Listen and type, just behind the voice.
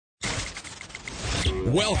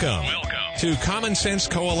Welcome to Common Sense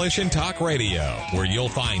Coalition Talk Radio, where you'll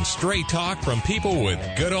find straight talk from people with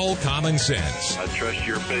good old common sense. I trust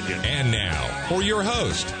your opinion. And now, for your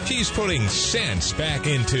host, she's putting sense back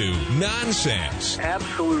into nonsense.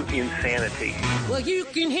 Absolute insanity. Well, you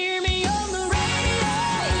can hear me on the radio.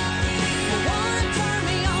 You wanna turn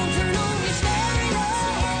me on, turn on your stereo.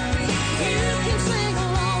 You can sing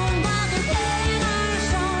along while they're playing our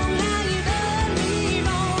song. Now you done me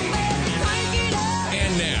wrong, baby, crank it up.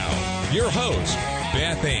 And now, your host,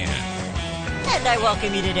 Beth Ann. And I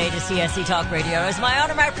welcome you today to CSC Talk Radio. It's my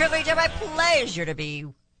honor, my privilege, and my pleasure to be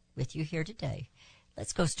with you here today.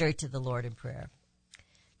 Let's go straight to the Lord in prayer.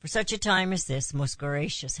 For such a time as this, most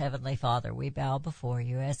gracious Heavenly Father, we bow before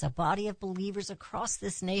you as a body of believers across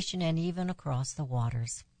this nation and even across the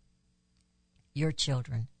waters. Your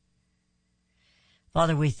children.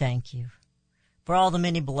 Father, we thank you for all the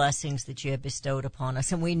many blessings that you have bestowed upon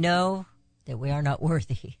us, and we know that we are not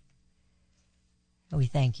worthy. And we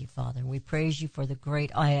thank you, Father, and we praise you for the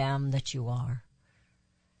great I am that you are.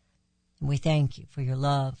 And we thank you for your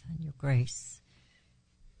love and your grace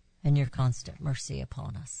and your constant mercy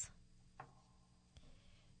upon us.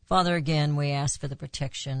 Father, again, we ask for the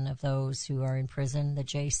protection of those who are in prison, the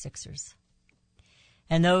J6ers,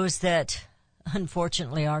 and those that,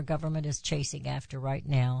 unfortunately, our government is chasing after right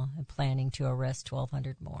now and planning to arrest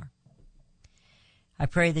 1,200 more. I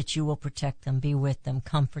pray that you will protect them, be with them,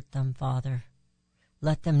 comfort them, Father.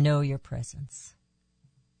 Let them know your presence.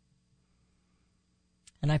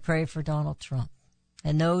 And I pray for Donald Trump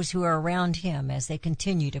and those who are around him as they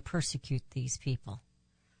continue to persecute these people.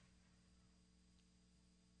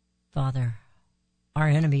 Father, our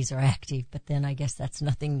enemies are active, but then I guess that's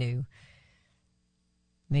nothing new.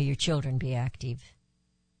 May your children be active.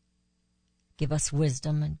 Give us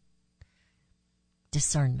wisdom and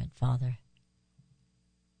discernment, Father.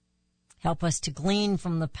 Help us to glean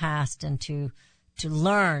from the past and to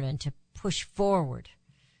learn and to push forward.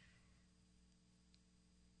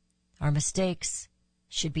 Our mistakes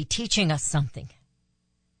should be teaching us something,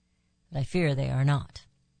 but I fear they are not.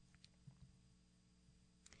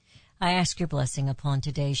 I ask your blessing upon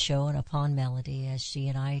today's show and upon Melody as she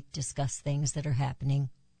and I discuss things that are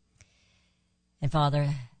happening. And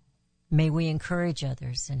Father, may we encourage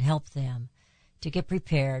others and help them to get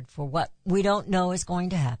prepared for what we don't know is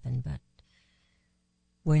going to happen, but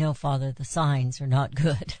we know, Father, the signs are not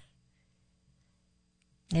good.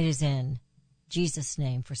 It is in Jesus'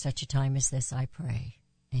 name, for such a time as this, I pray.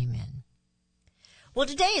 Amen. Well,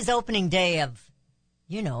 today is opening day of,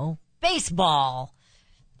 baseball.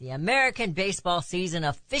 The American baseball season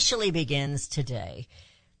officially begins today.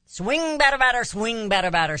 Swing, batter, batter, swing,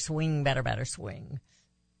 batter, batter, swing, batter, batter, swing.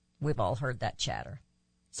 We've all heard that chatter.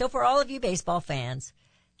 So for all of you baseball fans,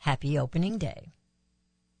 happy opening day.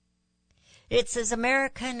 It's as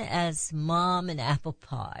American as Mom and apple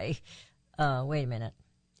pie. Wait a minute.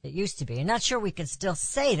 It used to be. I'm not sure we can still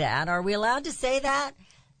say that. Are we allowed to say that?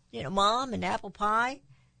 Mom and apple pie?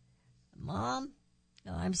 Mom?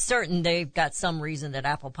 No, I'm certain they've got some reason that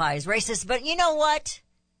apple pie is racist, but you know what?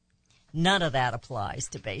 None of that applies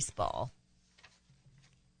to baseball.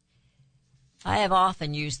 I have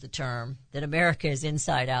often used the term that America is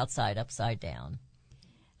inside, outside, upside down.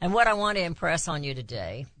 And what I want to impress on you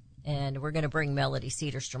today, and we're going to bring Melody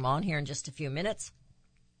Cedarstrom on here in just a few minutes,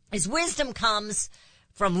 is wisdom comes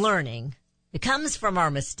from learning. It comes from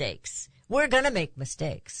our mistakes. We're going to make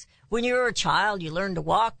mistakes. When you were a child, you learn to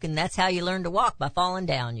walk, and that's how you learn to walk, by falling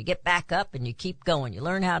down. You get back up and you keep going. You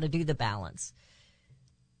learn how to do the balance.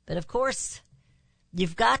 But of course,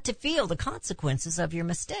 you've got to feel the consequences of your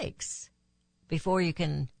mistakes before you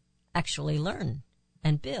can actually learn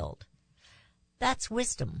and build. That's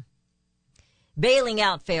wisdom. Bailing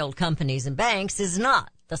out failed companies and banks is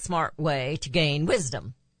not the smart way to gain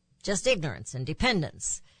wisdom. Just ignorance and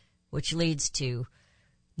dependence, which leads to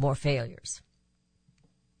more failures.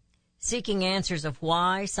 Seeking answers of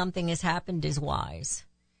why something has happened is wise.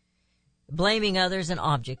 Blaming others and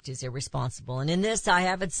object is irresponsible. And in this, I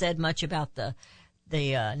haven't said much about the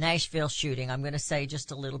Nashville shooting. I'm going to say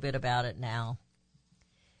just a little bit about it now.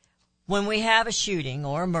 When we have a shooting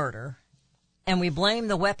or a murder, and we blame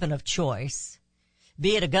the weapon of choice,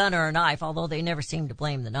 be it a gun or a knife, although they never seem to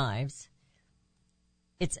blame the knives,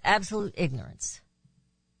 it's absolute ignorance.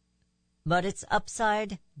 But it's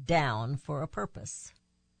upside down for a purpose.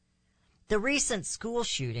 The recent school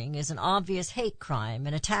shooting is an obvious hate crime,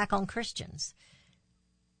 an attack on Christians.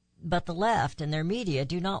 But the left and their media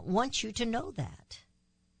do not want you to know that.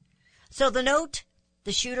 So the note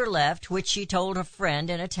the shooter left, which she told a friend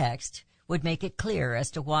in a text, would make it clear as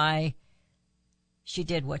to why she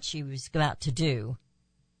did what she was about to do.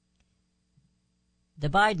 the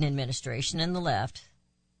Biden administration and the left,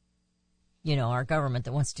 our government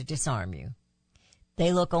that wants to disarm you,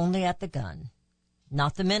 they look only at the gun,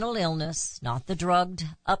 not the mental illness, not the drugged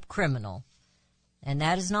up criminal. And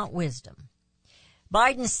that is not wisdom.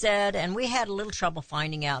 Biden said, and we had a little trouble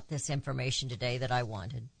finding out this information today that I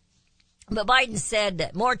wanted, but Biden said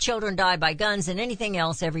that more children die by guns than anything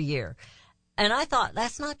else every year. And I thought,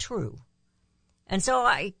 that's not true. And so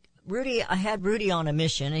I had Rudy on a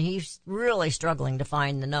mission, and he's really struggling to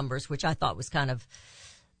find the numbers, which I thought was kind of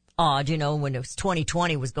odd. When it was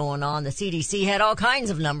 2020 was going on, the CDC had all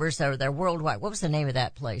kinds of numbers that are worldwide. What was the name of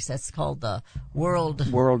that place? That's called the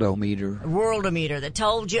Worldometer that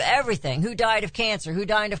told you everything. Who died of cancer? Who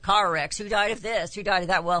died of car wrecks? Who died of this? Who died of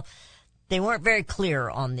that? Well, they weren't very clear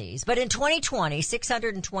on these. But in 2020,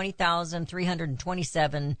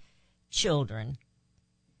 620,327 children,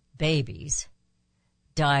 babies,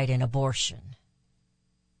 died in abortion.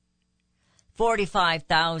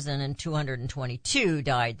 45,222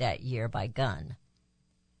 died that year by gun.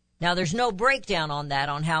 Now, there's no breakdown on that,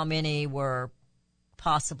 on how many were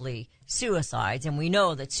possibly suicides, and we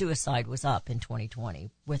know that suicide was up in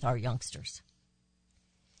 2020 with our youngsters.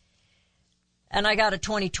 And I got a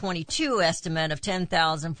 2022 estimate of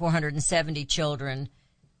 10,470 children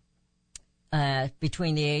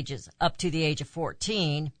between the ages, up to the age of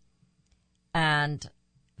 14, and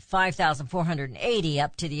 5,480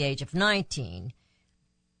 up to the age of 19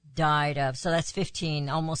 died of, so that's 15,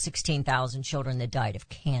 almost 16,000 children that died of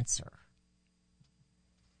cancer.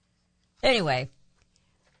 Anyway,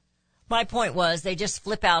 my point was they just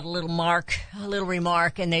flip out a little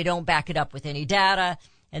remark, and they don't back it up with any data.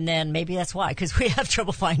 And then maybe that's why, because we have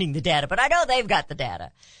trouble finding the data. But I know they've got the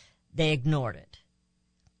data. They ignored it.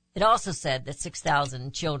 It also said that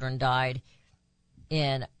 6,000 children died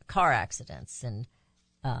in car accidents. And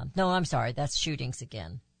no, I'm sorry, that's shootings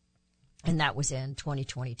again. And that was in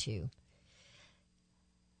 2022.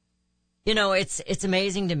 It's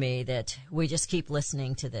amazing to me that we just keep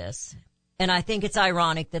listening to this. And I think it's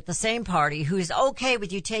ironic that the same party who's okay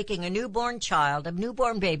with you taking a newborn child, a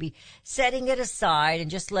newborn baby, setting it aside and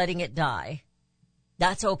just letting it die,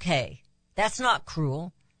 that's okay. That's not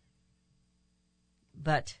cruel.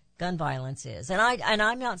 But gun violence is. And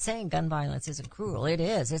I'm not saying gun violence isn't cruel. It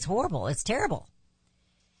is. It's horrible. It's terrible.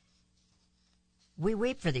 We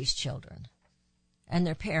weep for these children and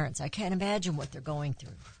their parents. I can't imagine what they're going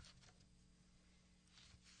through.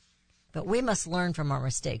 But we must learn from our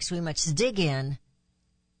mistakes. We must dig in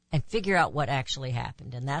and figure out what actually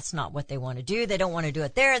happened. And that's not what they want to do. They don't want to do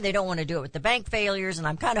it there. They don't want to do it with the bank failures. And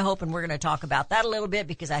I'm kind of hoping we're going to talk about that a little bit,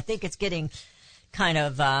 because I think it's getting kind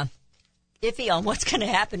of iffy on what's going to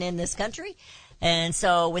happen in this country. And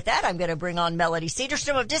so with that, I'm going to bring on Melody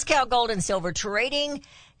Cedarstrom of Discount Gold and Silver Trading.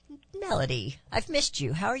 Melody, I've missed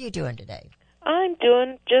you. How are you doing today? I'm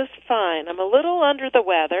doing just fine. I'm a little under the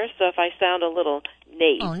weather, so if I sound a little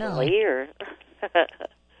nasally or...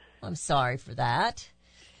 I'm sorry for that.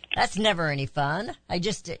 That's never any fun. I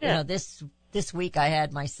just, this week I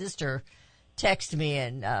had my sister text me,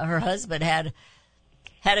 and her husband had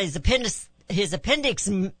his appendix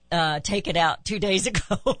taken out 2 days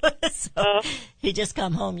ago. So he just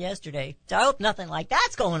come home yesterday. So I hope nothing like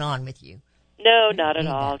that's going on with you. No, not at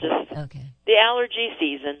all. Just the allergy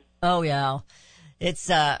season. Oh, yeah. It's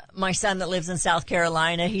my son that lives in South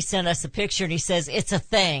Carolina. He sent us a picture, and he says it's a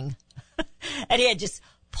thing. And he had just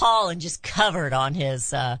pollen just covered on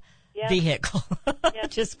his vehicle.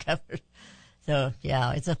 Just covered. So,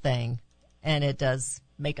 yeah, it's a thing. And it does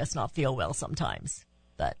make us not feel well sometimes.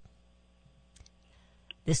 But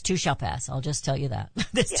this too shall pass. I'll just tell you that.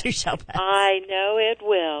 This too shall pass. I know it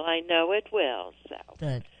will. So.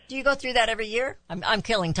 Good. Do you go through that every year? I'm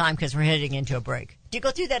killing time because we're heading into a break. Do you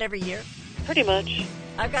go through that every year? Pretty much.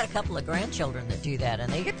 I've got a couple of grandchildren that do that,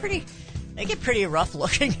 and they get pretty rough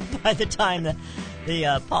looking by the time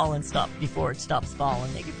the pollen stops, before it stops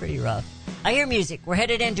falling. They get pretty rough. I hear music. We're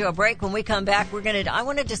headed into a break. When we come back, I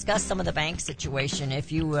want to discuss some of the bank situation,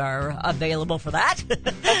 if you are available for that.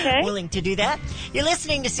 Okay. Willing to do that. You're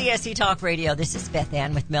listening to CSC Talk Radio. This is Beth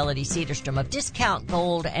Ann with Melody Cedarstrom of Discount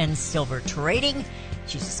Gold and Silver Trading.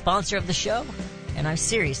 She's a sponsor of the show, and I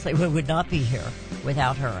seriously would not be here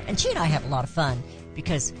without her. And she and I have a lot of fun,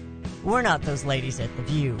 because we're not those ladies at The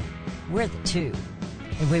View. We're the two.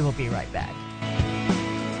 And we will be right back.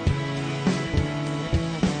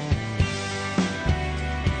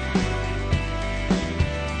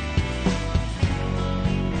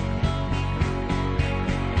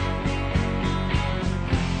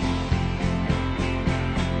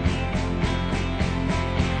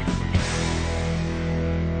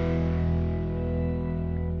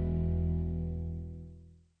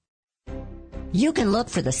 You can look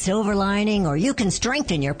for the silver lining, or you can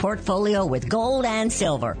strengthen your portfolio with gold and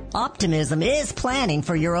silver. Optimism is planning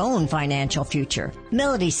for your own financial future.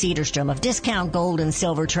 Melody Cedarstrom of Discount Gold and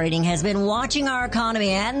Silver Trading has been watching our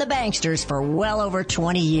economy and the banksters for well over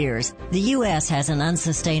 20 years. The U.S. has an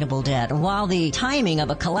unsustainable debt, and while the timing of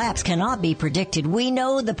a collapse cannot be predicted, we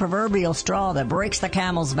know the proverbial straw that breaks the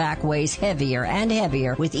camel's back weighs heavier and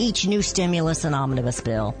heavier with each new stimulus and omnibus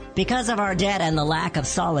bill. Because of our debt and the lack of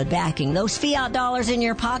solid backing, those fiat dollars in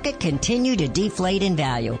your pocket continue to deflate in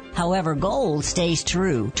value. However, gold stays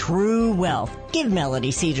true wealth. Give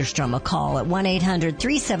Melody Cedarstrom a call at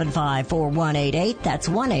 1-800-375-4188. That's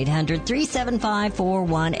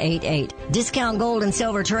 1-800-375-4188. Discount Gold and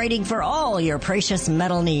Silver Trading for all your precious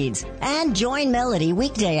metal needs. And join Melody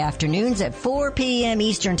weekday afternoons at 4 p.m.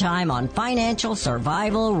 Eastern Time on Financial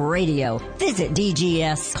Survival Radio. Visit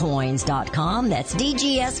dgscoins.com. That's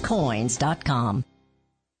dgscoins.com.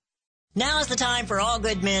 Now is the time for all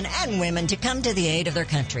good men and women to come to the aid of their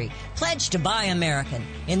country. Pledge to buy American.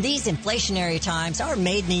 In these inflationary times, our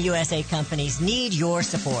Made in the USA companies need your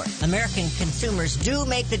support. American consumers do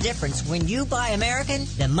make the difference. When you buy American,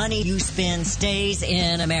 the money you spend stays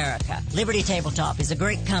in America. Liberty Tabletop is a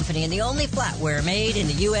great company and the only flatware made in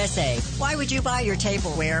the USA. Why would you buy your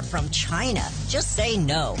tableware from China? Just say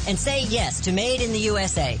no and say yes to Made in the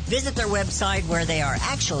USA. Visit their website where they are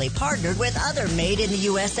actually partnered with other Made in the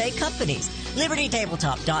USA companies.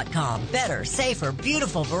 LibertyTabletop.com. Better, safer,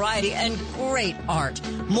 beautiful variety, and great art.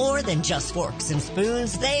 More than just forks and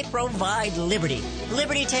spoons, they provide liberty.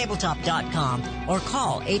 LibertyTabletop.com or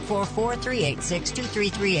call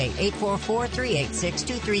 844-386-2338.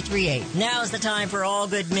 844-386-2338. Now is the time for all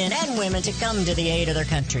good men and women to come to the aid of their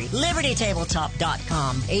country.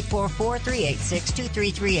 LibertyTabletop.com.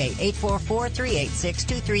 844-386-2338.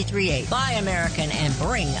 844-386-2338. Buy American and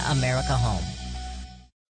bring America home.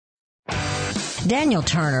 Daniel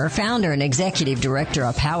Turner, founder and executive director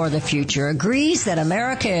of Power the Future, agrees that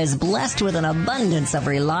America is blessed with an abundance of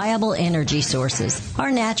reliable energy sources. Our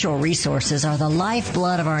natural resources are the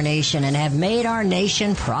lifeblood of our nation and have made our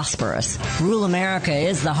nation prosperous. Rural America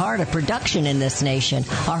is the heart of production in this nation.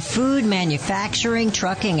 Our food, manufacturing,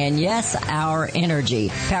 trucking, and yes, our energy.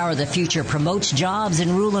 Power the Future promotes jobs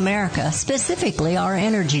in rural America, specifically our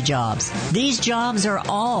energy jobs. These jobs are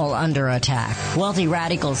all under attack. Wealthy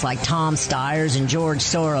radicals like Tom Stiers and George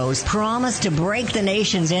Soros promise to break the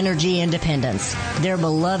nation's energy independence. Their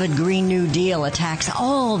beloved Green New Deal attacks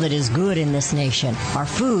all that is good in this nation. Our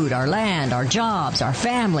food, our land, our jobs, our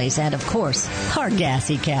families, and of course, our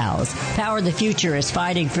gassy cows. Power the Future is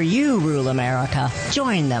fighting for you, rural America.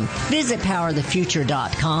 Join them. Visit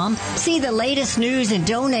PowerTheFuture.com. See the latest news and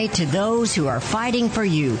donate to those who are fighting for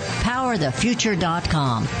you.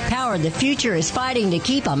 PowerTheFuture.com. Power the Future is fighting to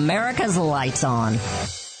keep America's lights on.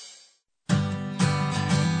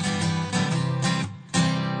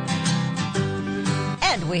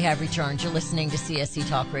 And we have returned. You're listening to CSC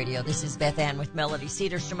Talk Radio. This is Beth Ann with Melody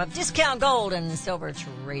Cedarstrom of Discount Gold and Silver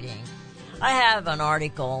Trading. I have an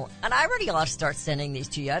article, and I already ought to start sending these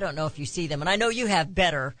to you. I don't know if you see them, and I know you have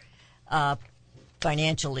better,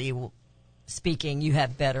 financially speaking, you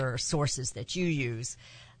have better sources that you use.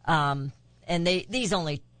 And these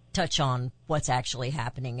only touch on what's actually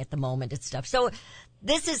happening at the moment and stuff. So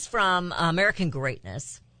this is from American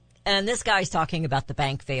Greatness, and this guy's talking about the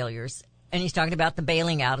bank failures. And he's talking about the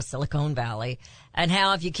bailing out of Silicon Valley and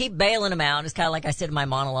how if you keep bailing them out, it's kind of like I said in my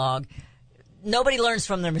monologue, nobody learns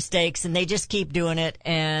from their mistakes and they just keep doing it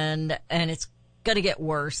and it's going to get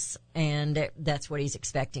worse. And that's what he's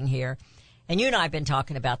expecting here. And you and I have been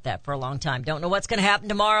talking about that for a long time. Don't know what's going to happen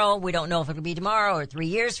tomorrow. We don't know if it'll be tomorrow or 3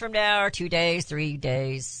 years from now or 2 days, 3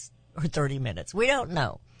 days or 30 minutes. We don't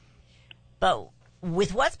know. But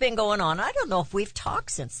with what's been going on, I don't know if we've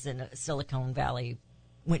talked since Silicon Valley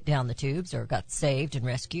went down the tubes or got saved and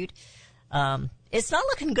rescued. It's not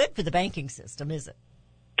looking good for the banking system, is it?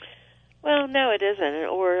 Well, no, it isn't,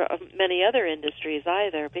 or many other industries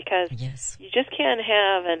either, because yes, you just can't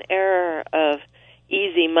have an era of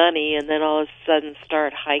easy money and then all of a sudden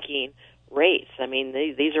start hiking rates. I mean,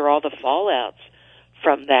 these are all the fallouts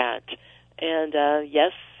from that. And,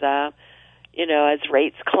 yes, as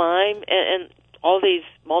rates climb, and all these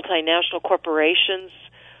multinational corporations,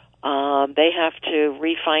 they have to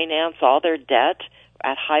refinance all their debt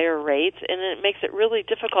at higher rates, and it makes it really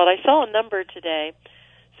difficult. I saw a number today.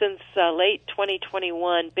 Since late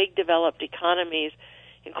 2021, big developed economies,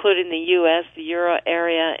 including the U.S., the Euro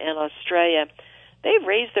area, and Australia, they've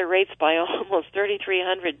raised their rates by almost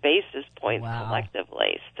 3,300 basis points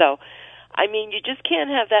collectively. So, I mean, you just can't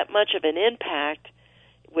have that much of an impact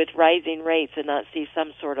with rising rates and not see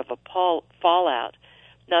some sort of a fallout.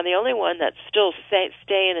 Now, the only one that's still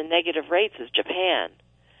staying in negative rates is Japan.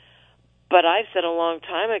 But I've said a long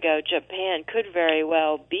time ago, Japan could very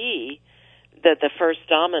well be the first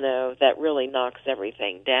domino that really knocks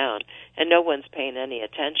everything down, and no one's paying any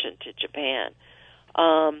attention to Japan.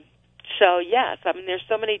 So, yes, I mean, there's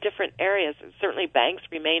so many different areas. Certainly banks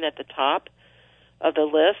remain at the top of the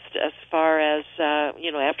list as far as,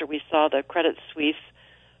 after we saw the Credit Suisse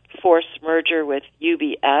forced merger with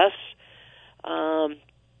UBS. And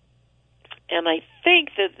I think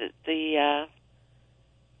that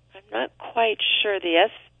I'm not quite sure, the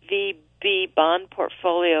SVB bond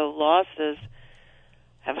portfolio losses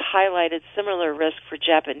have highlighted similar risk for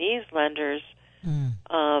Japanese lenders.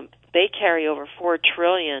 They carry over $4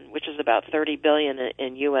 trillion, which is about $30 billion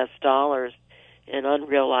in U.S. dollars in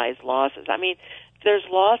unrealized losses. I mean, there's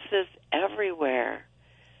losses everywhere.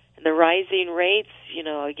 And the rising rates,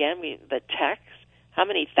 again, the techs, how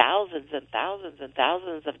many thousands and thousands and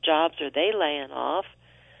thousands of jobs are they laying off?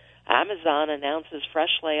 Amazon announces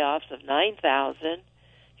fresh layoffs of 9,000.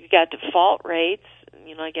 You've got default rates.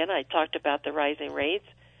 Again, I talked about the rising rates.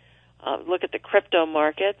 Look at the crypto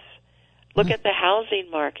markets. Look at the housing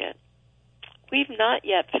market. We've not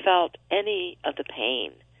yet felt any of the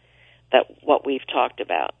pain what we've talked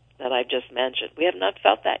about, that I've just mentioned. We have not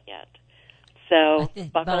felt that yet. So,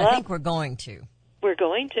 buckle up. I think we're going to. We're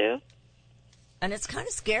going to. And it's kind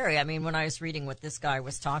of scary. I mean, when I was reading what this guy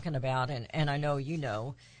was talking about, and I know you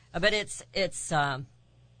know, but it's not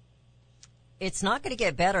going to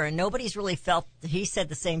get better, and nobody's really felt, he said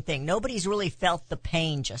the same thing, nobody's really felt the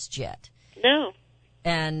pain just yet. No.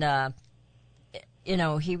 And,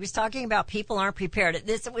 he was talking about people aren't prepared.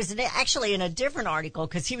 This was actually in a different article,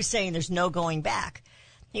 because he was saying there's no going back.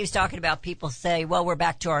 He was talking about people say, well, we're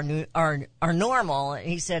back to our normal.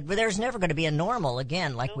 He said, well, there's never going to be a normal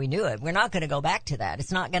again like we knew it. We're not going to go back to that.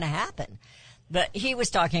 It's not going to happen. But he was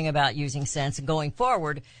talking about using sense and going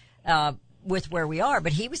forward with where we are.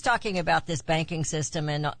 But he was talking about this banking system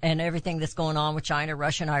and everything that's going on with China,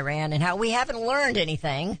 Russia, and Iran, and how we haven't learned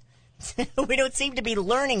anything. We don't seem to be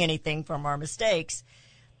learning anything from our mistakes.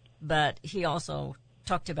 But he also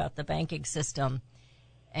talked about the banking system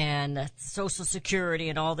and Social Security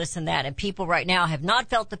and all this and that. And people right now have not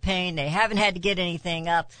felt the pain. They haven't had to get anything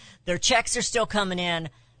up. Their checks are still coming in.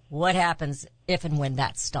 What happens if and when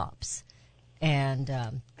that stops?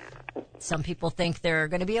 And some people think they're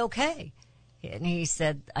going to be okay. And he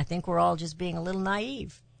said, I think we're all just being a little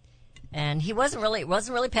naive. And he wasn't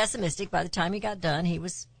really pessimistic by the time he got done. He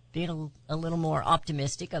was being a little more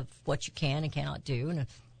optimistic of what you can and cannot do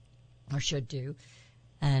or should do.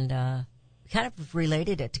 And kind of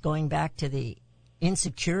related it to going back to the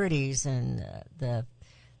insecurities and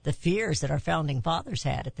the fears that our founding fathers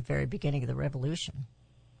had at the very beginning of the revolution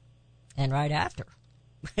and right after.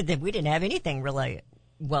 That we didn't have anything really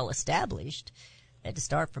well established. They had to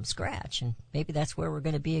start from scratch, and maybe that's where we're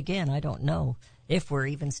going to be again. I don't know if we're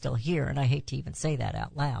even still here, and I hate to even say that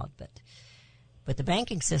out loud, but the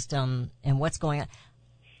banking system and what's going on.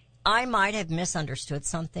 I might have misunderstood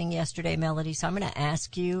something yesterday, Melody, so I'm going to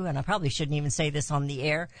ask you, and I probably shouldn't even say this on the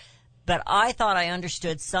air, but I thought I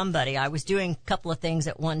understood somebody. I was doing a couple of things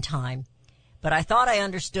at one time, but I thought I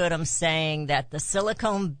understood them saying that the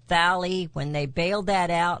Silicon Valley, when they bailed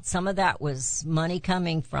that out, some of that was money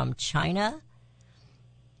coming from China.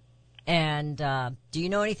 And do you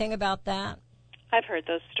know anything about that? I've heard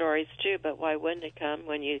those stories, too, but why wouldn't it come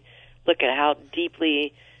when you look at how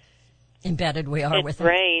deeply embedded we are with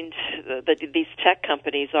ingrained these tech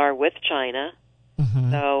companies are with China?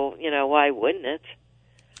 Mm-hmm. So, why wouldn't it?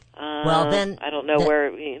 Well, then I don't know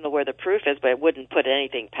where the proof is, but it wouldn't put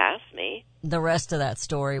anything past me. The rest of that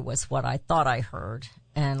story was what I thought I heard,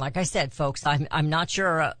 and like I said, folks, I'm not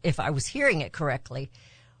sure if I was hearing it correctly.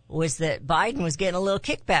 Was that Biden was getting a little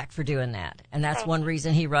kickback for doing that, and that's one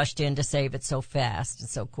reason he rushed in to save it so fast and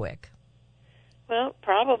so quick. Well,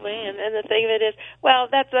 probably, and the thing of it is, well,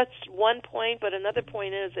 that's one point, but another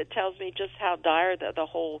point is it tells me just how dire the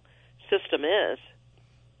whole system is.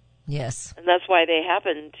 Yes. And that's why they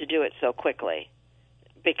happen to do it so quickly,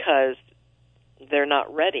 because they're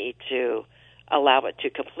not ready to allow it to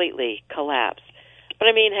completely collapse. But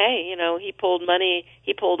I mean, hey, he pulled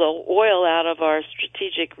oil out of our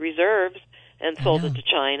strategic reserves and sold it to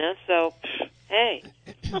China, so, hey.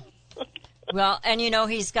 Well, and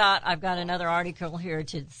I've got another article here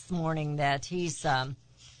this morning that he's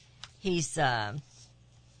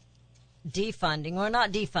defunding, or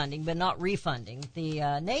not defunding, but not refunding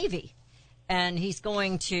the Navy. And he's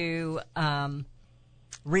going to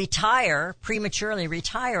prematurely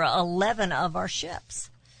retire 11 of our ships.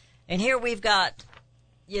 And here we've got,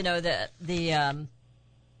 the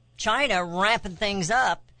China ramping things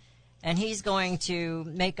up, and he's going to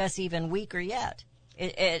make us even weaker yet.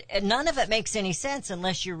 None of it makes any sense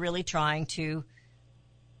unless you're really trying to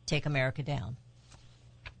take America down.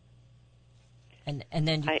 And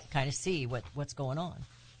then you kind of see what's going on.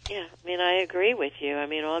 Yeah, I mean, I agree with you. I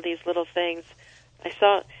mean, all these little things. I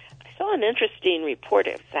saw an interesting report.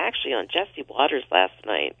 It was actually on Jesse Waters last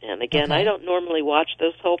night. And again, I don't normally watch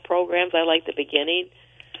those whole programs. I like the beginning.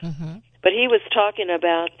 Mm-hmm. But he was talking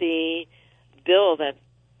about the bill that's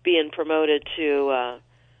being promoted to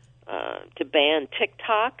ban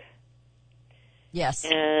TikTok. Yes.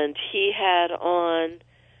 And he had on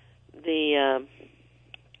the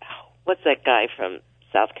what's that guy from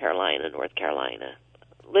South Carolina, North Carolina?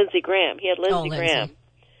 Lindsey Graham. He had Lindsey Graham.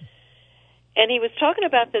 And he was talking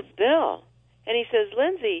about this bill. And he says,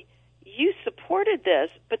 Lindsey, you supported this,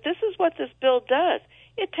 but this is what this bill does.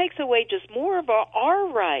 It takes away just more of our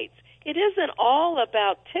rights. It isn't all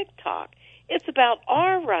about TikTok. It's about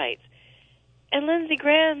our rights. And Lindsey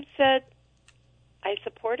Graham said, I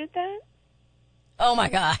supported that? Oh, my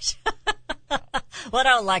gosh. Well, I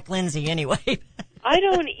don't like Lindsey anyway. I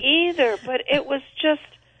don't either, but it was just,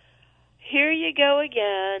 here you go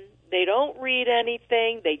again. They don't read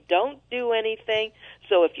anything. They don't do anything.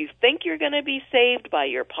 So if you think you're going to be saved by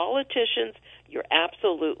your politicians, you're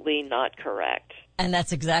absolutely not correct. And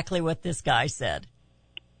that's exactly what this guy said.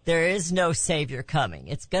 There is no savior coming.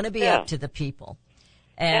 It's going to be up to the people.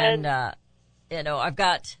 And you know, I've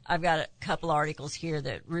got a couple articles here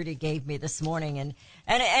that Rudy gave me this morning, and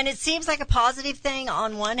it seems like a positive thing.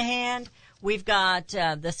 On one hand, we've got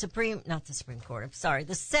the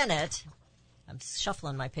Senate. I'm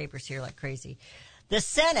shuffling my papers here like crazy. The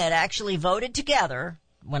Senate actually voted together,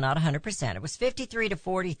 well, not 100%. It was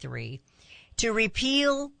 53-43 to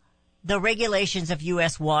repeal the regulations of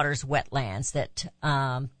U.S. waters wetlands that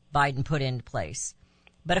Biden put into place.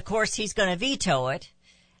 But, of course, he's going to veto it,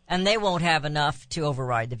 and they won't have enough to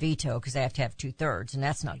override the veto because they have to have 2/3, and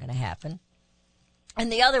that's not going to happen. And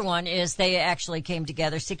the other one is they actually came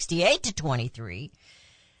together 68-23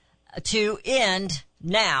 to end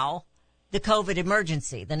now the COVID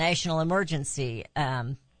emergency, the national emergency,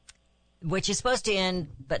 which is supposed to end,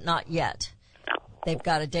 but not yet. They've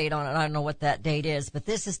got a date on it. I don't know what that date is, but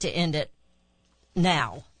this is to end it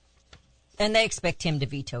now. And they expect him to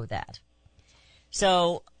veto that.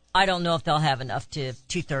 So I don't know if they'll have enough to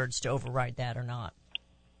 2/3 to override that or not.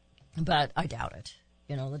 But I doubt it.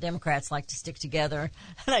 You know, the Democrats like to stick together.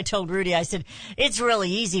 And I told Rudy, I said, it's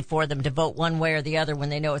really easy for them to vote one way or the other when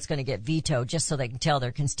they know it's going to get vetoed, just so they can tell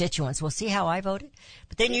their constituents, well, see how I voted?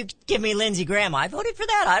 But then you give me Lindsey Graham. I voted for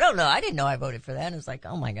that? I don't know. I didn't know I voted for that. And it was like,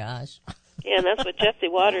 oh, my gosh. Yeah, and that's what Jesse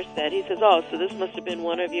Waters said. He says, oh, so this must have been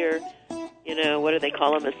one of your, you know, what do they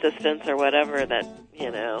call them, assistants or whatever that,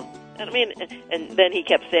 you know. And I mean, and then he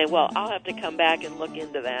kept saying, well, I'll have to come back and look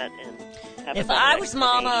into that and if I was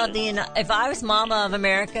mama of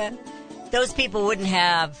America, those people wouldn't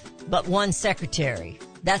have but one secretary.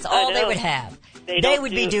 That's all they would have. They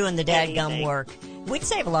would be doing the dadgum work. We'd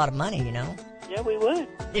save a lot of money, you know. Yeah, we would.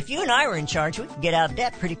 If you and I were in charge, we could get out of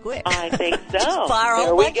debt pretty quick. I think so. Just fire there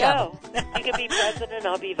all we bunch go. of them. You can be president,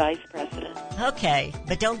 I'll be vice president. Okay,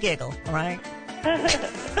 but don't giggle, all right?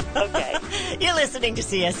 Okay. You're listening to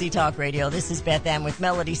CSC Talk Radio. This is Beth Ann with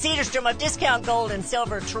Melody Cedarstrom of Discount Gold and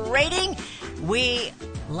Silver Trading. We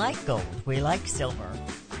like gold. We like silver.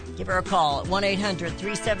 Give her a call at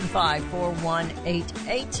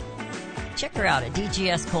 1-800-375-4188. Check her out at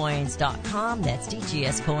dgscoins.com. That's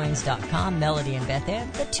dgscoins.com. Melody and Beth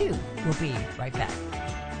Ann, the two. We'll be right back.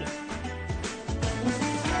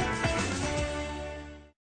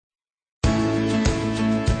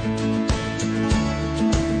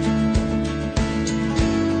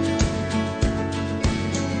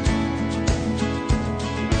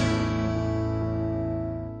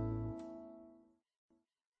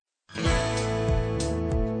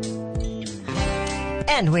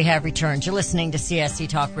 And we have returned. You're listening to CSC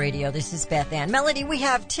Talk Radio. This is Beth Ann. Melody, we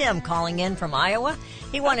have Tim calling in from Iowa.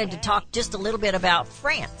 He wanted to talk just a little bit about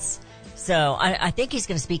France. So I think he's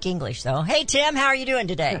going to speak English, though. Hey, Tim, how are you doing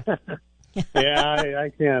today? Yeah,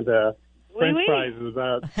 I can't. French fries is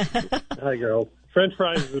about, hi, girl. French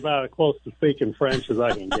fries is about as close to speaking French as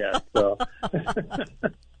I can get. So.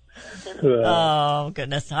 Oh,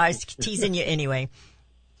 goodness. I was teasing you anyway.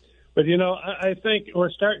 But, you know, I think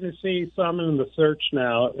we're starting to see some in the search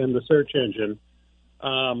now, in the search engine.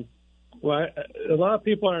 Well, a lot of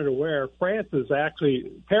people aren't aware, Paris is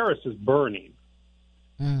burning.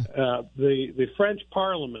 The French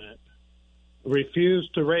Parliament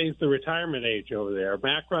refused to raise the retirement age over there.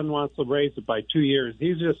 Macron wants to raise it by 2 years.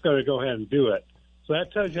 He's just going to go ahead and do it. So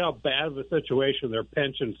that tells you how bad of a situation their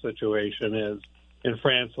pension situation is in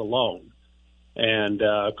France alone. And,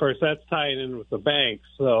 of course, that's tying in with the banks.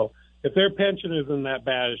 So if their pension is in that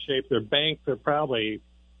bad a shape, their banks are probably,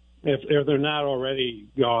 if they're not already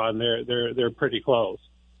gone, they're pretty close.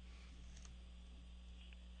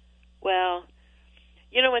 Well,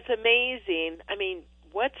 you know, it's amazing. I mean,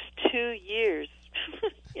 what's 2 years?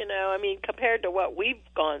 You know, I mean, compared to what we've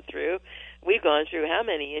gone through how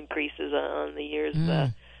many increases on the years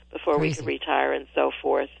before Crazy. we could retire and so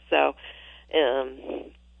forth. So,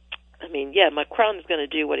 I mean, yeah, Macron's going to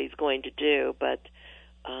do what he's going to do, but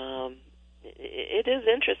it is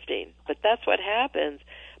interesting. But that's what happens.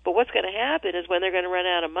 But what's going to happen is when they're going to run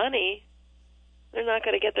out of money, they're not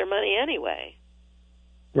going to get their money anyway.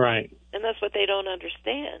 Right. And that's what they don't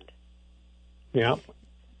understand. Yeah.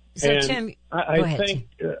 So, and Tim, go I ahead, think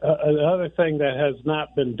another thing that has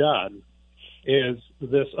not been done is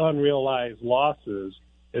this unrealized losses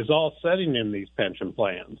is all sitting in these pension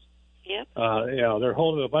plans. Yep. You know, they're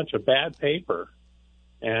holding a bunch of bad paper,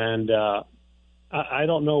 and I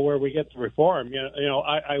don't know where we get the reform. You know,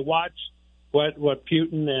 I watch what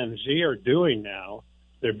Putin and Xi are doing now.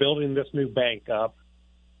 They're building this new bank up.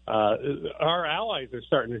 Our allies are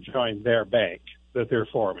starting to join their bank that they're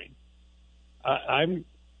forming. I'm,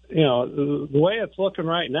 you know, the way it's looking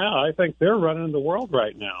right now, I think they're running the world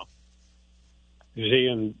right now. Xi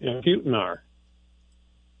and Putin are.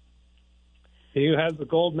 He who has the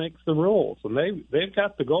gold makes the rules, and they've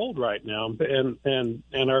got the gold right now. And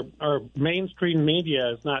our mainstream media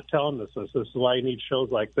is not telling us this. This is why you need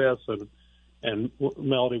shows like this and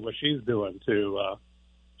Melody, what she's doing to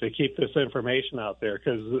keep this information out there,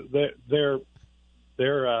 because they're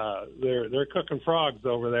cooking frogs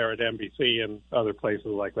over there at NBC and other places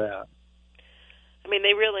like that. I mean,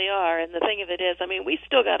 they really are. And the thing of it is, I mean, we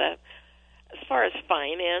still got to, as far as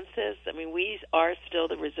finances, I mean, we are still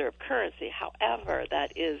the reserve currency. However,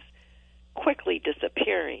 that is quickly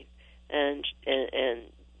disappearing. And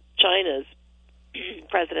China's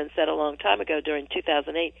president said a long time ago, during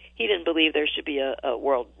 2008, he didn't believe there should be a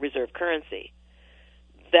world reserve currency.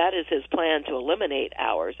 That is his plan, to eliminate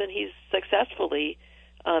ours, and he's successfully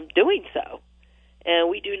doing so. And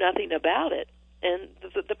we do nothing about it. And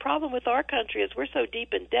the problem with our country is we're so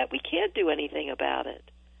deep in debt, we can't do anything about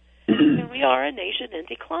it. And we are a nation in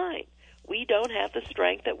decline. We don't have the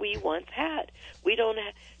strength that we once had. We don't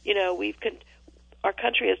have, you know, our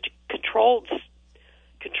country has controlled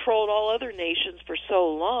all other nations for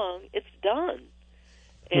so long, it's done.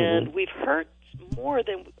 And we've hurt more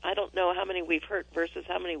than, I don't know how many we've hurt versus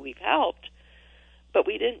how many we've helped, but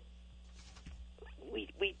we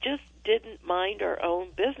just didn't mind our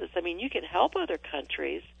own business. I mean, you can help other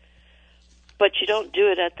countries, but you don't do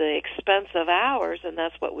it at the expense of ours, and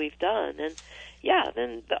that's what we've done. And yeah,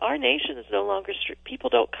 then our nation is no longer,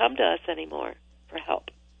 people don't come to us anymore for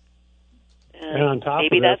help. And on top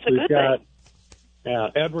maybe of this, that's a good thing. Yeah,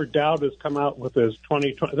 Edward Dowd has come out with his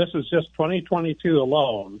 2020. This is just 2022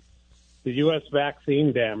 alone. The U.S.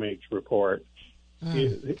 vaccine damage report,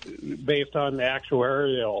 based on the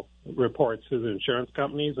actuarial reports to the insurance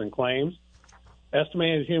companies and claims.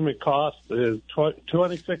 Estimated human cost is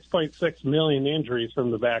 26.6 million injuries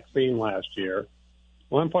from the vaccine last year,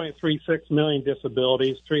 1.36 million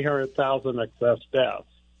disabilities, 300,000 excess deaths,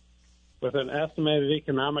 with an estimated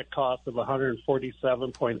economic cost of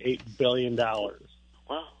 $147.8 billion.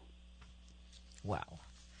 Wow.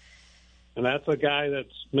 And that's a guy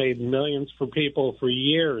that's made millions for people for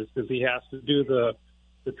years, because he has to do the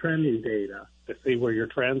trending data to see where your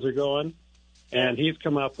trends are going. And he's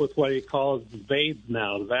come up with what he calls VAIDS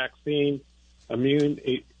now, the Vaccine Immune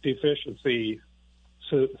Deficiency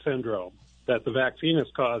Syndrome, that the vaccine has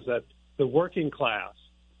caused, that the working class,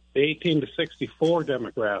 the 18 to 64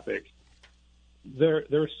 demographic, they're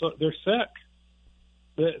sick.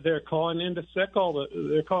 They're calling in sick.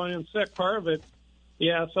 They're calling in sick. Part of it,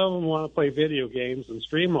 yeah, some of them want to play video games and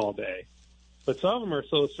stream all day, but some of them are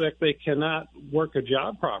so sick they cannot work a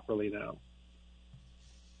job properly now.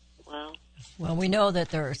 Wow. Well, we know that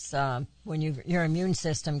there's when your immune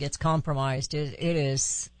system gets compromised, it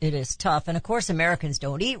is tough. And of course, Americans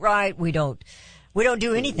don't eat right. We don't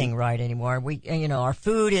do anything right anymore. Our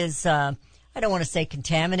food is I don't want to say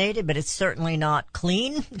contaminated, but it's certainly not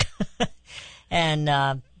clean.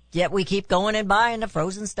 And yet we keep going and buying the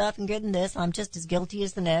frozen stuff and getting this. I'm just as guilty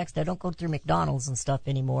as the next. I don't go through McDonald's and stuff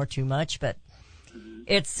anymore too much, but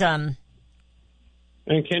it's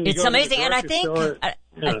it's amazing. And I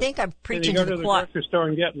think I'm preaching to the the choir. grocery store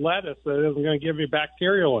and get lettuce that isn't going to give you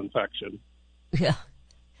bacterial infection. Yeah,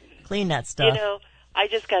 clean that stuff. You know, I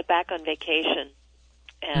just got back on vacation,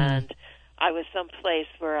 and I was someplace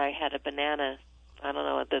where I had a banana I don't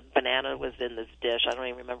know what the banana was in this dish. I don't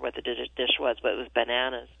even remember what the dish was, but it was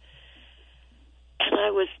bananas. And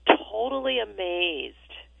I was totally amazed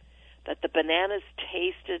that the bananas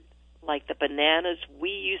tasted like the bananas we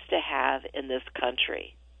used to have in this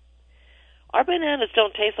country. Our bananas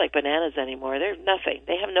don't taste like bananas anymore. They're nothing.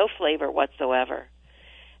 They have no flavor whatsoever.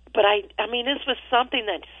 But I mean, this was something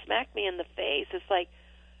that smacked me in the face. It's like,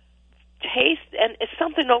 taste, and it's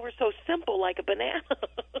something over so simple like a banana.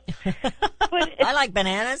 But I like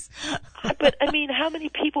bananas. But, I mean, how many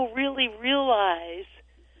people really realize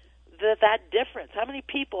that difference? How many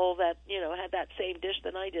people that, had that same dish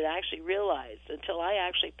than I did actually realized until I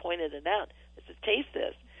actually pointed it out? I said, taste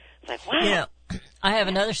this. It's like, wow. I have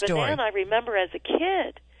another story. Banana I remember as a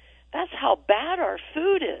kid. That's how bad our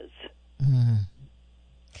food is.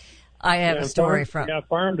 I have a story from... Yeah,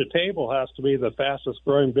 farm to table has to be the fastest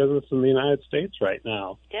growing business in the United States right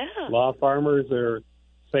now. Yeah. A lot of farmers are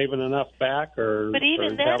saving enough back But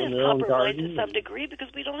even that is their own compromised garden. to some degree because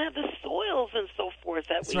we don't have the soils and so forth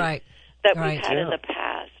that we've Right. had in the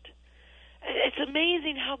past. It's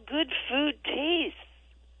amazing how good food tastes.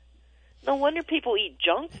 No wonder people eat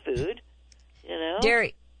junk food,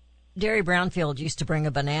 Derry Brownfield used to bring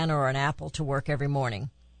a banana or an apple to work every morning,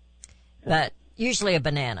 but usually a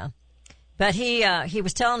banana. But he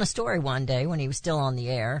was telling a story one day when he was still on the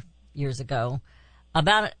air years ago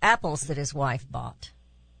about apples that his wife bought.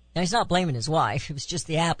 Now, he's not blaming his wife. It was just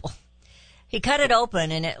the apple. He cut it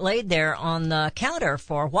open, and it laid there on the counter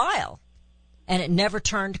for a while, and it never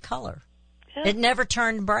turned color. Yeah. It never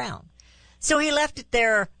turned brown. So he left it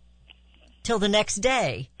there till the next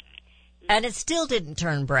day, and it still didn't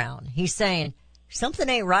turn brown. He's saying, something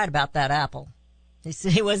ain't right about that apple. He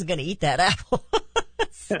said he wasn't going to eat that apple.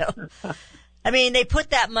 So, I mean, they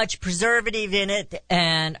put that much preservative in it,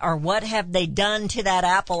 or what have they done to that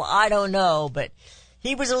apple? I don't know, but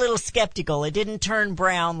he was a little skeptical. It didn't turn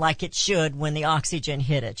brown like it should when the oxygen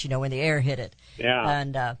hit it, when the air hit it. Yeah.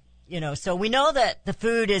 And, so we know that the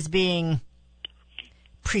food is being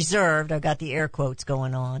preserved. I've got the air quotes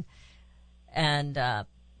going on. And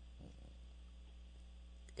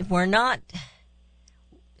we're not...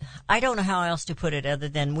 I don't know how else to put it other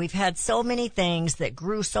than we've had so many things that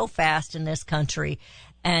grew so fast in this country,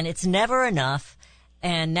 and it's never enough.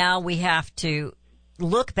 And now we have to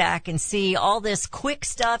look back and see all this quick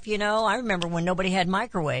stuff. I remember when nobody had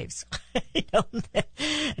microwaves.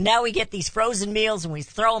 Now we get these frozen meals and we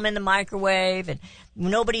throw them in the microwave, and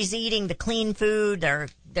nobody's eating the clean food. They're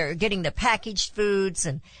getting the packaged foods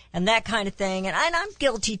and that kind of thing. And I'm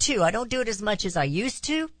guilty too. I don't do it as much as I used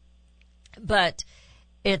to, but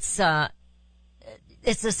it's the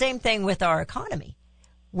same thing with our economy.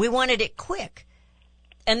 We wanted it quick.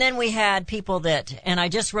 And then we had people and I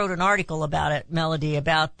just wrote an article about it, Melody,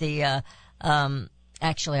 about the,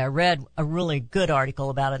 actually I read a really good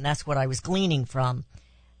article about it, and that's what I was gleaning from,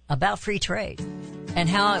 about free trade and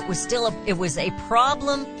how it was a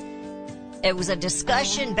problem. It was a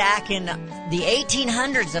discussion back in the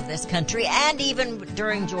 1800s of this country, and even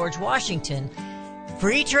during George Washington.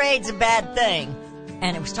 Free trade's a bad thing.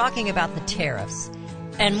 And it was talking about the tariffs.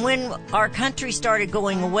 And when our country started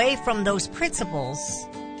going away from those principles,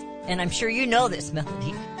 and I'm sure you know this,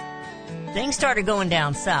 Melody, things started going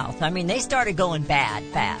down south. I mean, they started going bad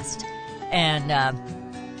fast. And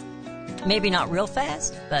maybe not real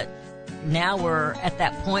fast, but now we're at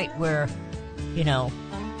that point where, we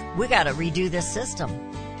got to redo this system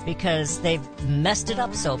because they've messed it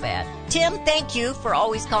up so bad. Tim, thank you for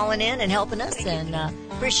always calling in and helping us, and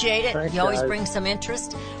appreciate it. Thanks, you always guys. bring some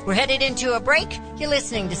interest. We're headed into a break. You're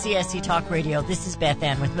listening to CSC Talk Radio. This is Beth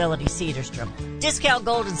Ann with Melody Cedarstrom. Discount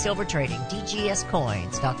Gold and Silver Trading,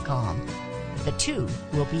 DGScoins.com. The two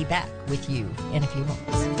will be back with you in a few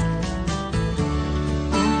moments.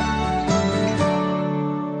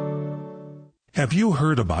 Have you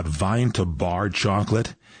heard about Vine to Bar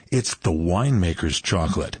chocolate? It's the winemaker's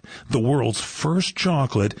chocolate, the world's first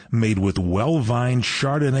chocolate made with well-vined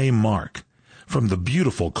Chardonnay marc from the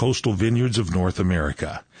beautiful coastal vineyards of North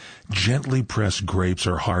America. Gently pressed grapes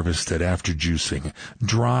are harvested after juicing,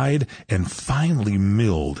 dried and finely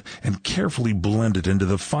milled and carefully blended into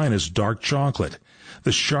the finest dark chocolate.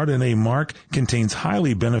 The Chardonnay marc contains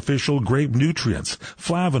highly beneficial grape nutrients,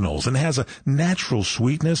 flavanols, and has a natural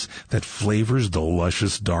sweetness that flavors the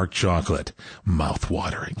luscious dark chocolate.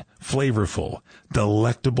 Mouth-watering, flavorful,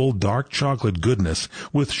 delectable dark chocolate goodness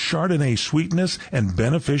with Chardonnay sweetness and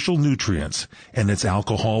beneficial nutrients. And it's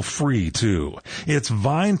alcohol-free, too. It's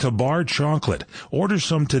Vine to Bar chocolate. Order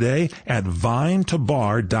some today at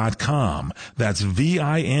vinetobar.com. That's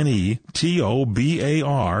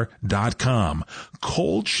VINETOBAR.com.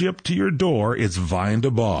 cold shipped to your door, it's Vine to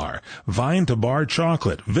Bar. Vine to Bar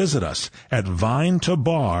chocolate. Visit us at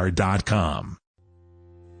vinetobar.com.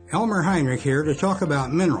 Elmer Heinrich here to talk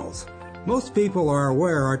about minerals. Most people are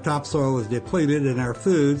aware our topsoil is depleted and our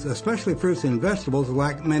foods, especially fruits and vegetables,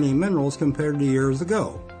 lack many minerals compared to years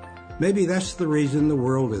ago. Maybe that's the reason the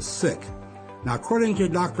world is sick. Now, according to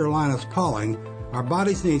Dr. Linus Pauling, our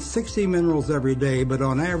bodies need 60 minerals every day, but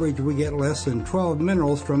on average we get less than 12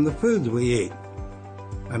 minerals from the foods we eat.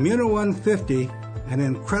 Immuno 150, an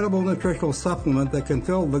incredible nutritional supplement that can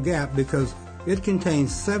fill the gap because it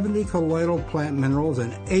contains 70 colloidal plant minerals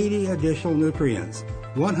and 80 additional nutrients,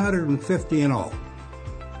 150 in all.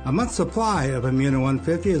 A month's supply of Immuno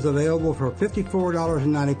 150 is available for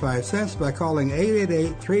 $54.95 by calling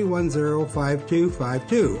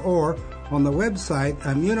 888-310-5252 or on the website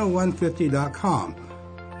immuno150.com.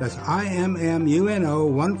 That's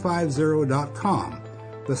IMMUNO150.com.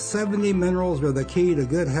 The 70 minerals are the key to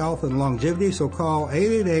good health and longevity, so call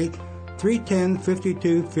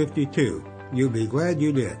 888-310-5252. You'll be glad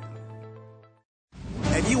you did.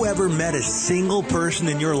 Have you ever met a single person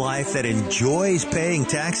in your life that enjoys paying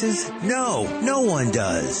taxes? No, no one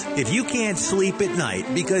does. If you can't sleep at night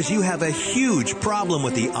because you have a huge problem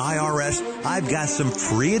with the IRS, I've got some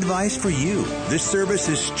free advice for you. This service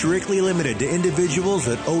is strictly limited to individuals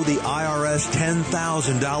that owe the IRS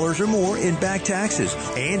 $10,000 or more in back taxes.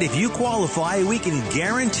 And if you qualify, we can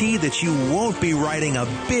guarantee that you won't be writing a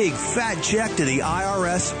big fat check to the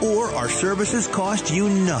IRS, or our services cost you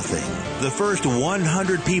nothing. The first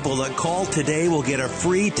 100 people that call today will get a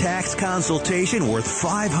free tax consultation worth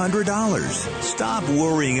 $500. Stop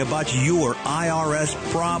worrying about your IRS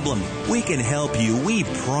problem. We can help you, we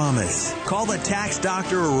promise. Call the tax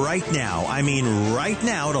doctor right now. I mean right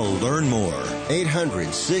now to learn more.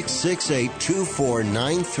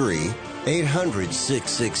 800-668-2493.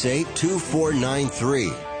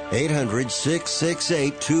 800-668-2493.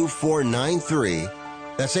 800-668-2493.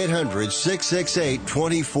 That's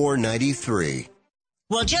 800-668-2493.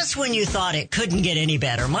 Well, just when you thought it couldn't get any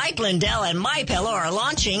better, Mike Lindell and MyPillow are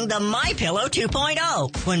launching the MyPillow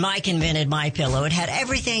 2.0. When Mike invented MyPillow, it had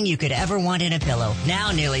everything you could ever want in a pillow.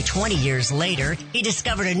 Now, nearly 20 years later, he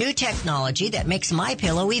discovered a new technology that makes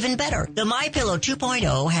MyPillow even better. The MyPillow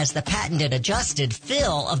 2.0 has the patented adjusted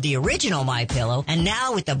fill of the original MyPillow, and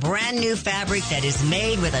now with the brand new fabric that is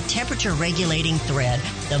made with a temperature-regulating thread,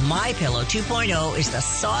 the MyPillow 2.0 is the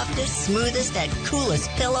softest, smoothest, and coolest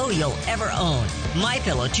pillow you'll ever own. MyPillow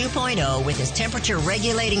 2.0 with its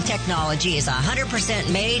temperature-regulating technology is 100%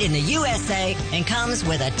 made in the USA and comes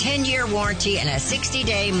with a 10-year warranty and a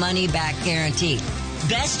 60-day money-back guarantee.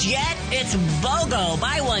 Best yet, it's BOGO.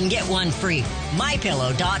 Buy one, get one free.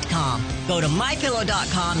 MyPillow.com. Go to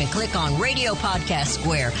MyPillow.com and click on Radio Podcast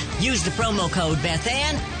Square. Use the promo code Beth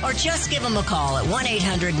Ann, or just give them a call at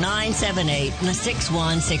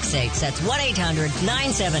 1-800-978-6168. That's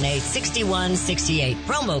 1-800-978-6168.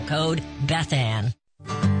 Promo code Beth Ann.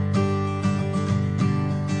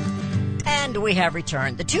 And we have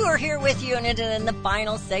returned. The two are here with you, and in the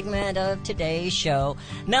final segment of today's show.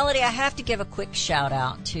 Melody, I have to give a quick shout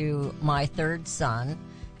out to my third son.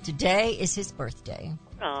 Today is his birthday.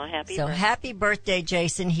 Oh, happy So birthday. happy birthday,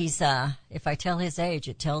 Jason. He's, if I tell his age,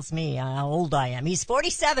 it tells me how old I am. He's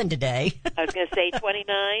 47 today. I was going to say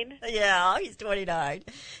 29. Yeah, he's 29.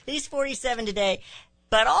 He's 47 today.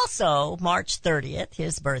 But also, March 30th,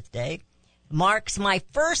 his birthday, marks my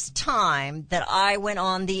first time that I went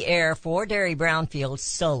on the air for Derry Brownfield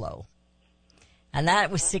solo. And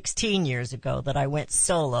that was 16 years ago that I went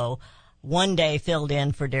solo. One day filled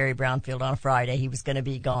in for Derry Brownfield on a Friday. He was going to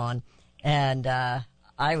be gone. And I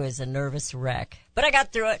was a nervous wreck. But I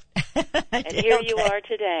got through it. And here you are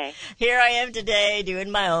today. Here I am today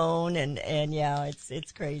doing my own. And yeah,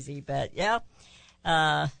 it's crazy. But yeah,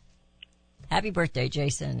 happy birthday,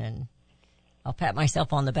 Jason. And I'll pat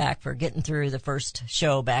myself on the back for getting through the first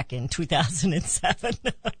show back in 2007.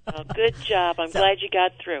 Oh, good job. I'm glad you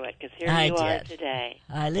got through it, because here you are today.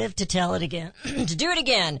 I live to tell it again, to do it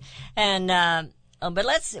again. And, but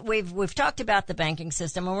we've talked about the banking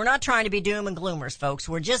system, and we're not trying to be doom and gloomers, folks.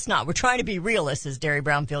 We're just not. We're trying to be realists, as Derry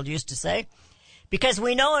Brownfield used to say, because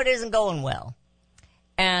we know it isn't going well.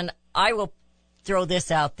 And I will throw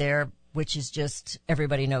this out there, which is just,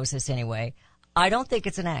 everybody knows this anyway. I don't think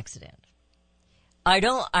it's an accident.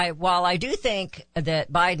 While I do think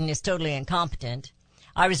that Biden is totally incompetent,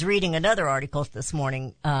 I was reading another article this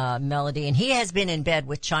morning, Melody, and he has been in bed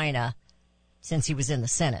with China since he was in the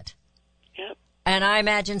Senate. Yep. And I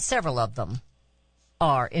imagine several of them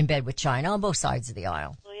are in bed with China on both sides of the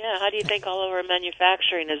aisle. Well, yeah. How do you think all of our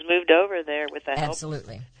manufacturing has moved over there with the help?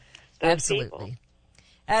 Absolutely. Those Absolutely. people?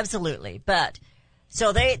 Absolutely. But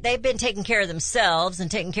So they've been taking care of themselves and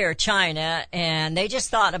taking care of China, and they just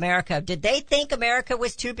thought did they think America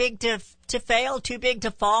was too big to fail, too big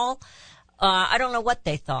to fall? I don't know what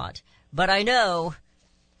they thought, but I know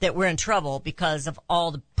that we're in trouble because of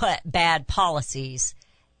all the bad policies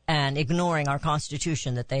and ignoring our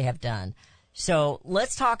Constitution that they have done. So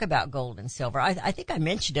let's talk about gold and silver. I think I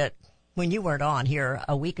mentioned it when you weren't on here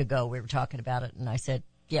a week ago. We were talking about it, and I said,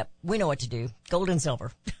 yep, we know what to do, gold and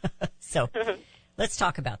silver. So let's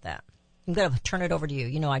talk about that. I'm going to turn it over to you.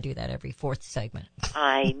 You know I do that every fourth segment.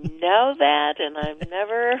 I know that, and I've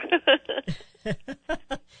never...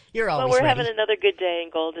 You're always Well, we're ready. having another good day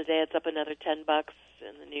in gold today. It's up another $10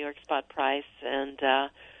 in the New York spot price, and so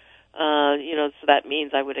that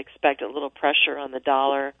means I would expect a little pressure on the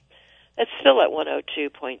dollar. It's still at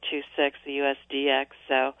 102.26, the USDX.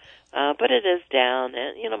 So, but it is down,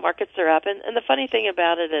 and markets are up. And the funny thing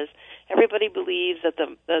about it is, everybody believes that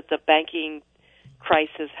the banking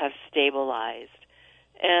crisis has stabilized,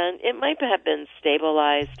 and it might have been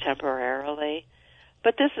stabilized temporarily.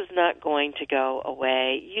 But this is not going to go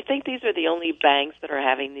away. You think these are the only banks that are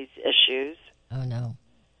having these issues? Oh, no.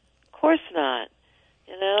 Of course not.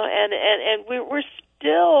 And we're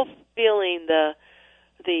still feeling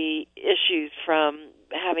the issues from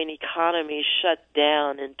having economies shut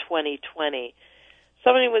down in 2020.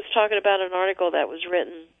 Somebody was talking about an article that was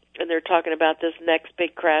written, and they're talking about this next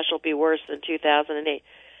big crash will be worse than 2008.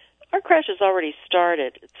 Our crash has already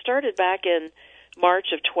started. It started back in March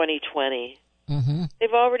of 2020. Mm-hmm.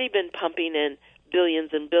 They've already been pumping in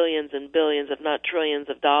billions and billions and billions, if not trillions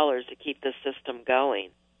of dollars to keep the system going.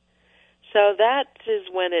 So that is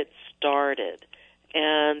when it started.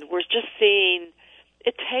 And we're just seeing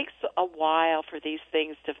it takes a while for these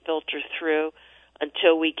things to filter through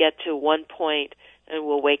until we get to one point and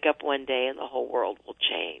we'll wake up one day and the whole world will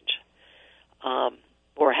change,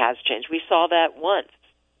 or has changed. We saw that once,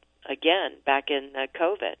 again, back in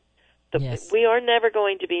COVID. Yes. We are never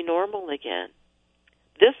going to be normal again.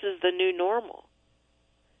 This is the new normal.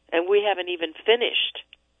 And we haven't even finished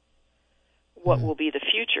what will be the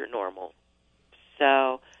future normal.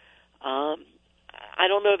 So I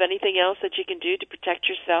don't know of anything else that you can do to protect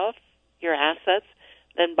yourself, your assets,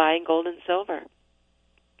 than buying gold and silver.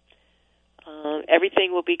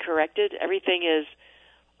 Everything will be corrected. Everything is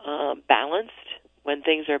balanced when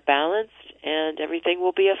things are balanced, and everything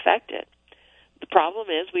will be affected. The problem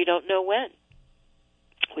is we don't know when.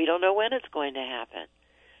 We don't know when it's going to happen.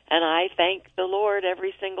 And I thank the Lord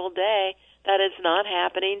every single day that it's not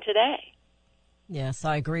happening today. Yes,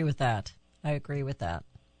 I agree with that.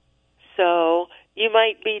 So you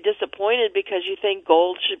might be disappointed because you think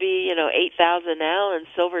gold should be, 8,000 now and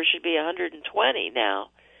silver should be 120 now.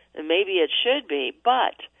 And maybe it should be,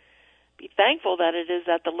 but be thankful that it is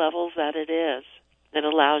at the levels that it is. It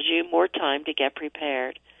allows you more time to get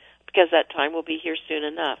prepared because that time will be here soon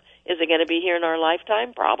enough. Is it going to be here in our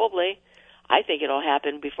lifetime? Probably. I think it'll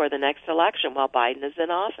happen before the next election while Biden is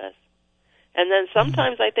in office. And then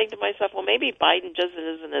sometimes I think to myself, well, maybe Biden just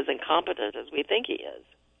isn't as incompetent as we think he is,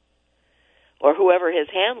 or whoever his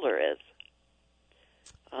handler is.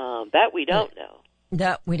 That we don't know.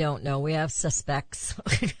 That we don't know. We have suspects.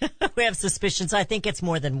 We have suspicions. I think it's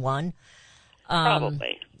more than one.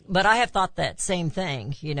 Probably. But I have thought that same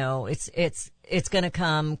thing. It's going to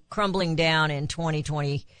come crumbling down in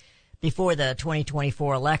 2020 before the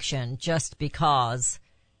 2024 election just because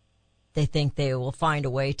they think they will find a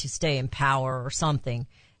way to stay in power or something.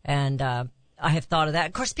 And I have thought of that.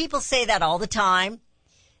 Of course, people say that all the time.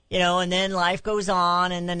 And then life goes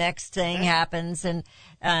on and the next thing happens. And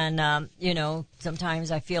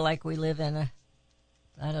sometimes I feel like we live in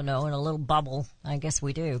in a little bubble. I guess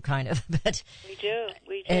we do, kind of. But we do.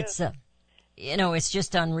 It's, it's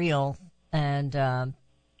just unreal. And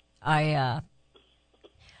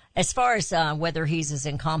as far as whether he's as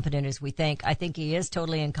incompetent as we think, I think he is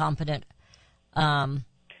totally incompetent. But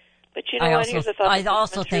here's the thought. I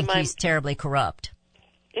also think he's terribly corrupt.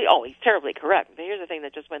 Oh, he's terribly corrupt. But here's the thing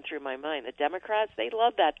that just went through my mind. The Democrats, they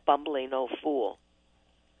love that bumbling old fool.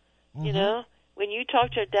 Mm-hmm. When you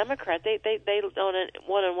talk to a Democrat, they on a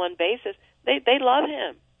one-on-one basis, they love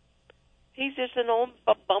him. He's just an old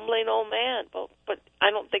bumbling old man. But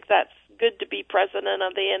I don't think that's good to be president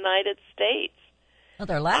of the United States. Well,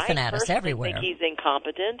 they're laughing at us everywhere. I think he's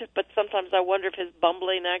incompetent, but sometimes I wonder if his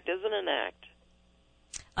bumbling act isn't an act.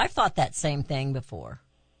 I've thought that same thing before.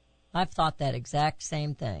 I've thought that exact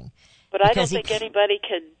same thing. But I don't think anybody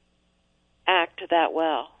could act that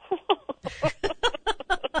well.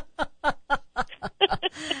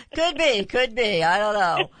 Could be. I don't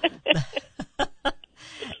know.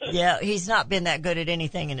 Yeah, he's not been that good at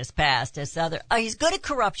anything in his past. He's good at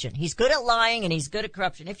corruption. He's good at lying, and he's good at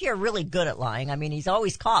corruption. If you're really good at lying, I mean, he's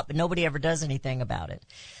always caught, but nobody ever does anything about it.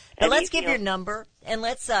 But let's give your number, and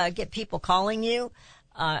let's get people calling you.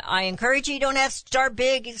 I encourage you don't have to start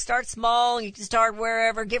big. You can start small. You can start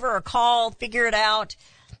wherever. Give her a call. Figure it out.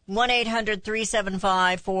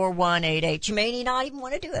 1-800-375-4188. You may not even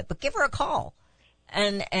want to do it, but give her a call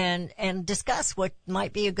and discuss what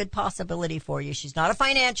might be a good possibility for you. She's not a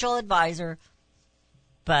financial advisor,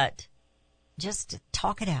 but just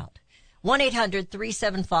talk it out.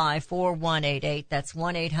 1-800-375-4188. That's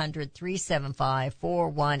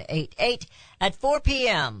 1-800-375-4188 at 4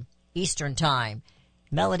 p.m. Eastern Time.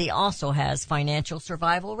 Melody also has Financial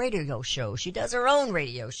Survival Radio Show. She does her own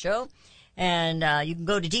radio show. And you can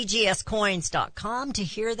go to dgscoins.com to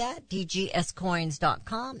hear that,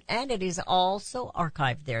 dgscoins.com. And it is also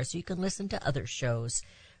archived there, so you can listen to other shows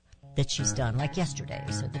that she's done, like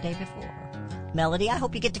yesterday's or the day before. Melody, I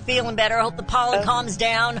hope you get to feeling better. I hope the pollen calms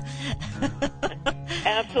down.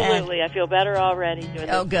 Absolutely. I feel better already doing this.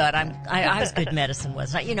 Oh, good. I was good medicine,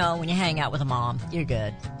 wasn't I? You know, when you hang out with a mom, you're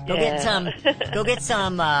good. Go get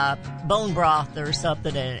some bone broth or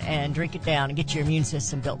something and drink it down and get your immune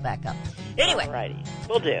system built back up. Anyway. Alrighty.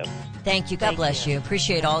 Will do. Thank you. God bless you.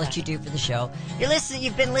 Appreciate all that you do for the show.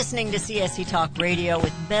 You've been listening to CSC Talk Radio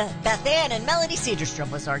with Beth Ann, and Melody Cedarstrom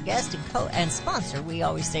was our guest and sponsor. We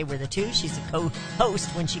always say we're the two. She's a co-host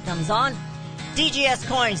when she comes on.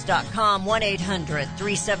 DGScoins.com,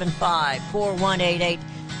 1-800-375-4188.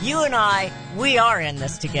 You and I, we are in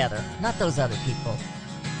this together, not those other people.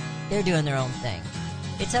 They're doing their own thing.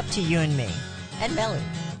 It's up to you and me and Melody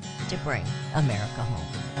to bring America home.